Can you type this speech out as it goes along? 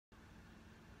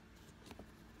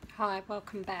Hi,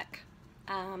 welcome back.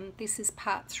 This is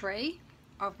part 3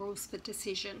 of Rules for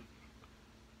Decision.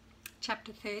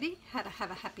 Chapter 30, How to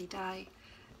Have a Happy Day.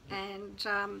 And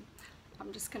I'm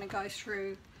just going to go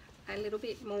through a little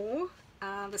bit more,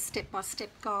 the step-by-step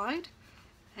guide.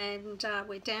 And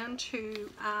we're down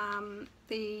to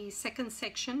the second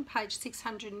section, page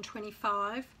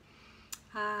 625.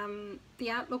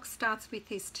 The outlook starts with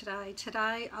this today.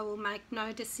 Today I will make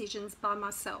no decisions by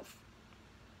myself.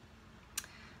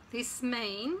 This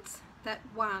means that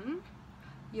 1,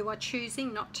 you are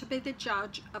choosing not to be the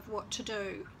judge of what to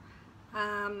do.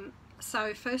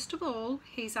 So first of all,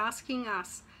 he's asking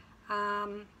us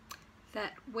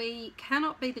that we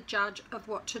cannot be the judge of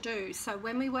what to do. So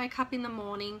when we wake up in the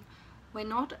morning, we're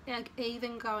not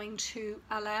even going to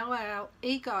allow our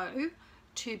ego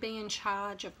to be in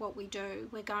charge of what we do.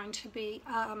 We're going to be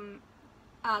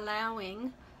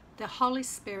allowing the Holy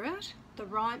Spirit, the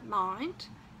right mind,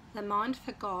 the mind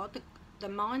for God, the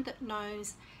mind that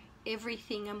knows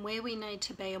everything and where we need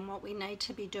to be and what we need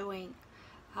to be doing.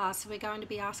 So we're going to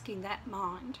be asking that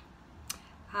mind.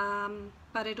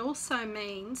 But it also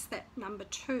means that number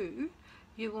 2,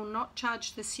 you will not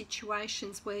judge the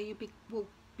situations where you will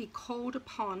be called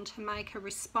upon to make a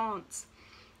response.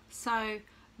 So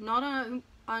not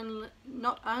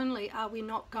only are we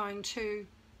not going to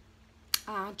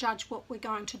judge what we're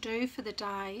going to do for the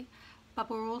day, but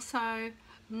we're also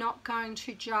not going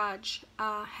to judge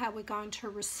how we're going to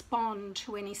respond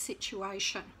to any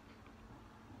situation.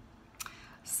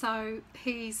 So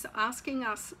he's asking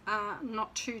us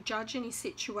not to judge any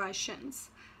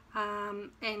situations,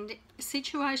 and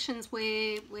situations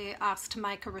where we're asked to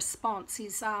make a response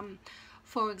is,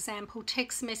 for example,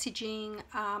 text messaging,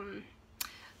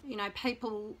 you know,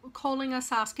 people calling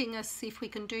us, asking us if we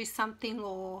can do something,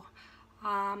 or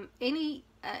any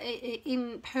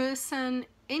in person,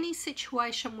 any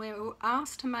situation where we're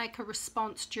asked to make a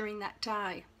response during that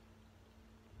day.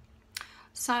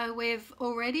 So we've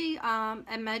already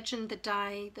imagined the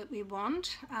day that we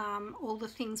want, all the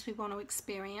things we want to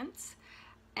experience,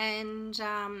 and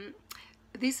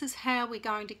this is how we're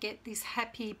going to get this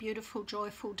happy, beautiful,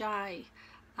 joyful day,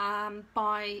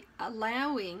 by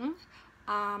allowing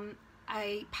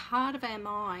a part of our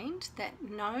mind that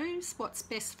knows what's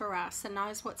best for us and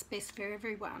knows what's best for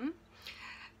everyone.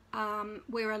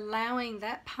 We're allowing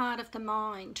that part of the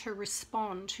mind to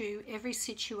respond to every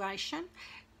situation,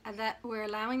 and that we're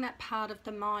allowing that part of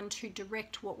the mind to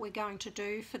direct what we're going to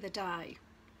do for the day.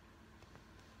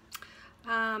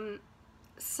 He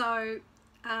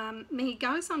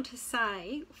goes on to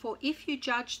say, for if you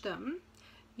judge them,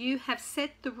 you have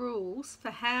set the rules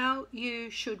for how you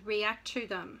should react to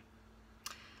them.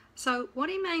 So what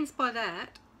he means by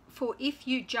that, for if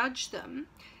you judge them,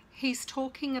 he's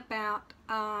talking about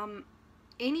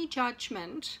any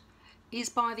judgment is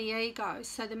by the ego.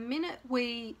 So the minute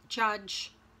we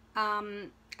judge a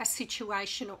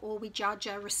situation, or we judge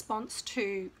our response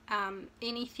to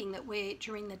anything that we're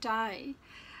during the day,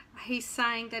 he's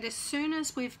saying that as soon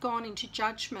as we've gone into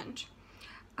judgment,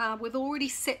 we've already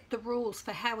set the rules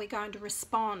for how we're going to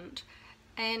respond.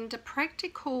 And a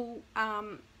practical,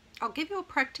 I'll give you a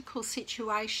practical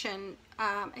situation.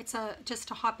 It's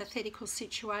just a hypothetical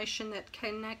situation that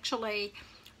can actually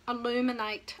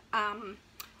illuminate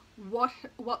what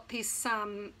this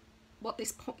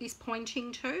is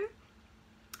pointing to.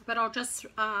 But I'll just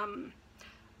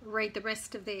read the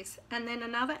rest of this. And then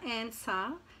another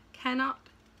answer cannot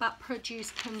but produce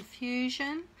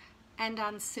confusion and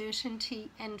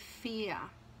uncertainty and fear.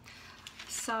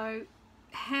 So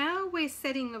how we're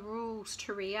setting the rules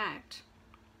to react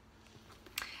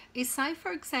is, say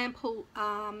for example,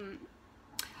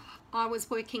 I was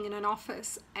working in an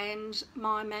office and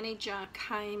my manager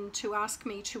came to ask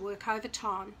me to work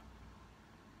overtime,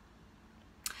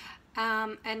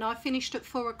 and I finished at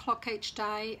 4 o'clock each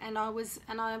day, and I was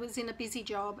in a busy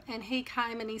job, and he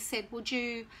came and he said, would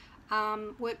you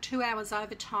work 2 hours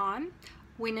overtime?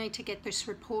 We need to get this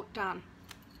report done.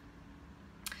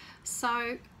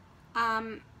 So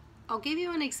I'll give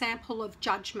you an example of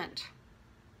judgment.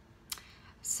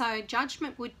 So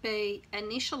judgment would be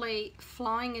initially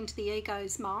flying into the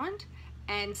ego's mind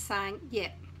and saying,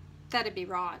 yeah, that'd be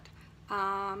right.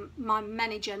 My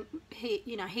manager,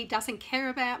 he doesn't care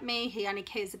about me. He only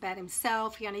cares about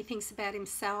himself. He only thinks about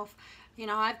himself. You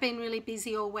know, I've been really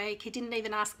busy all week. He didn't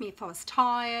even ask me if I was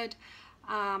tired.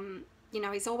 You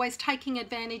know, he's always taking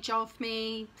advantage of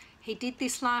me. He did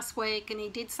this last week and he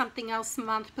did something else the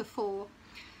month before.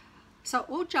 So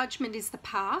all judgment is the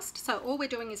past. So all we're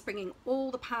doing is bringing all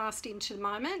the past into the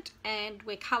moment, and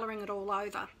we're colouring it all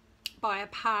over by a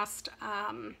past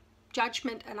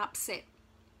judgment and upset.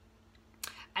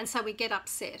 And so we get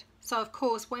upset. So of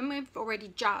course, when we've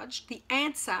already judged, the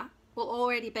answer will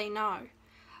already be no.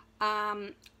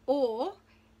 Or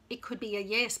it could be a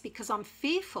yes because I'm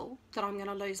fearful that I'm going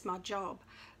to lose my job.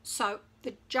 So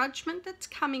the judgment that's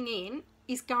coming in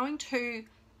is going to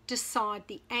decide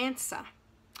the answer.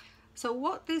 So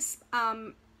what this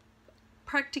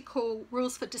practical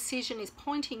rules for decision is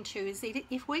pointing to is that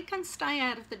if we can stay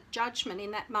out of the judgment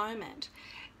in that moment,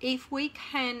 if we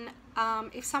can,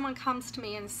 if someone comes to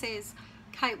me and says,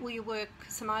 Kate, will you work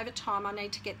some overtime? I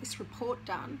need to get this report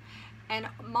done. And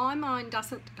my mind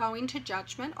doesn't go into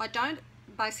judgment. I don't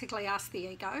basically ask the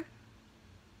ego.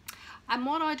 And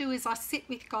what I do is I sit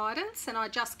with guidance and I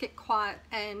just get quiet,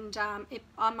 and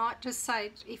I might just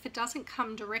say, if it doesn't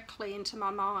come directly into my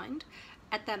mind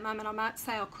at that moment, I might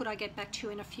say, oh, could I get back to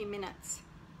you in a few minutes?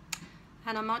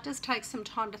 And I might just take some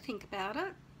time to think about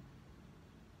it.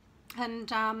 And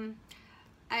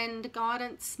the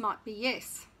guidance might be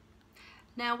yes.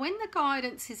 Now, when the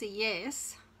guidance is a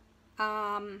yes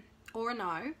or a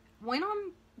no, when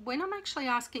I'm actually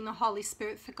asking the Holy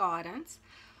Spirit for guidance,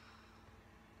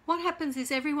 what happens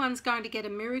is everyone's going to get a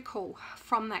miracle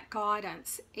from that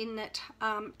guidance, in that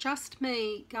just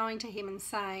me going to him and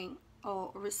saying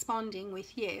or responding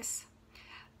with yes,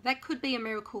 that could be a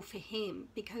miracle for him,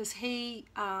 because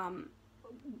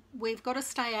we've got to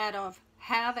stay out of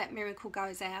how that miracle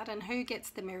goes out and who gets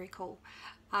the miracle.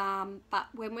 But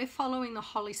when we're following the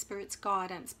Holy Spirit's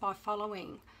guidance, by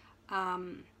following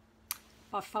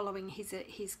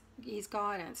his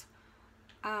guidance,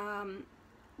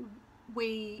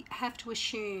 we have to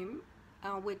assume,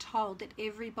 we're told that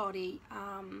everybody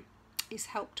is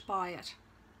helped by it.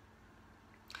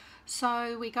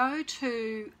 So we go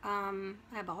to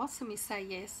our boss and we say,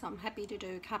 yes, I'm happy to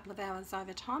do a couple of hours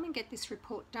overtime and get this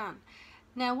report done.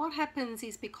 Now what happens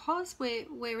is, because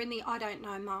we're in the I don't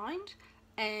know mind,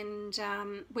 and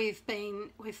we're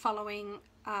following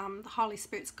the Holy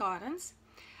Spirit's guidance,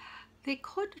 there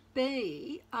could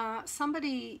be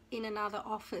somebody in another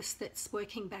office that's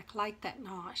working back late that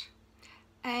night,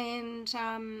 and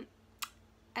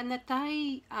that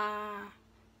they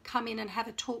come in and have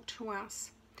a talk to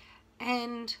us,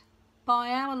 and by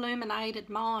our illuminated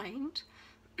mind,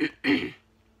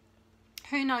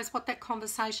 who knows what that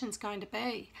conversation's going to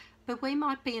be, but we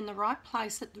might be in the right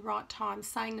place at the right time,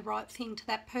 saying the right thing to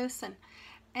that person,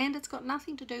 and it's got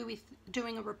nothing to do with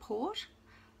doing a report.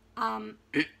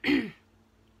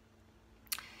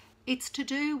 It's to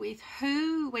do with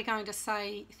who we're going to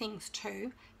say things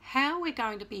to, how we're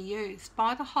going to be used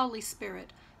by the Holy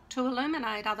Spirit to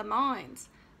illuminate other minds,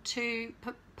 to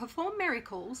perform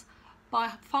miracles by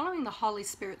following the Holy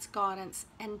Spirit's guidance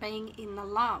and being in the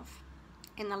love,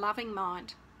 in the loving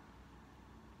mind.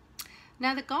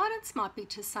 Now the guidance might be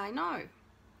to say no,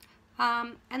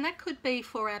 and that could be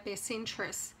for our best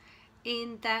interests,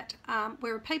 in that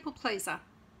we're a people pleaser.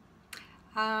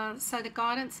 So the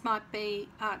guidance might be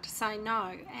to say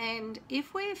no, and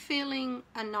if we're feeling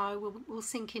a no, we'll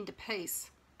sink into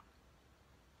peace.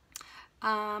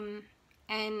 And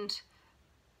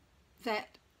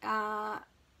that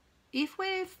if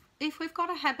we've got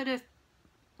a habit of,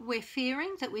 we're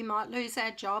fearing that we might lose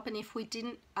our job, and if we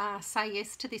didn't say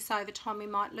yes to this overtime, we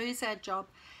might lose our job.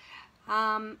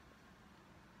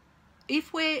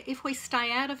 If we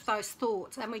stay out of those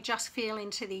thoughts and we just feel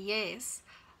into the yes,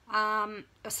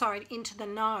 into the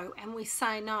no, and we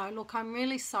say, no, look, I'm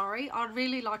really sorry, I'd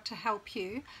really like to help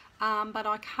you, but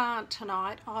I can't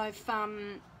tonight. I've,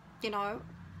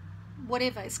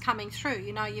 whatever is coming through,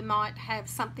 you might have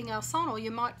something else on, or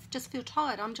you might just feel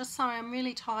tired. I'm just sorry, I'm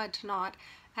really tired tonight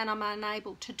and I'm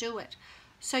unable to do it.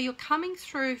 So you're coming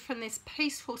through from this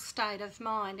peaceful state of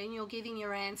mind, and you're giving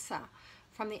your answer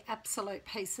from the absolute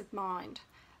peace of mind.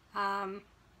 And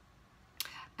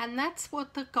that's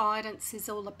what the guidance is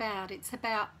all about. It's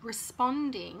about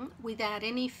responding without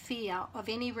any fear of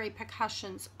any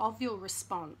repercussions of your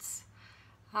response.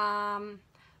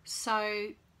 So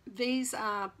these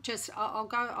are just, I'll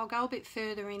go a bit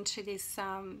further into this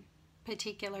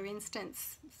particular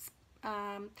instance,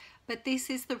 but this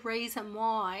is the reason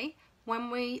why, when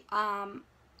we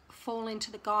fall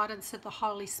into the guidance of the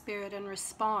Holy Spirit and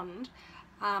respond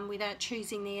without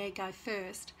choosing the ego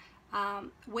first,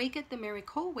 we get the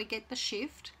miracle, we get the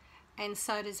shift, and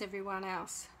so does everyone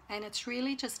else. And it's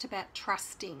really just about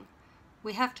trusting.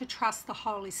 We have to trust the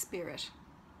Holy Spirit.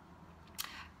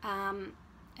 And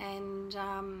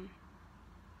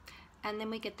then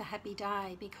we get the happy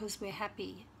day, because we're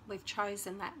happy, we've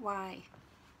chosen that way.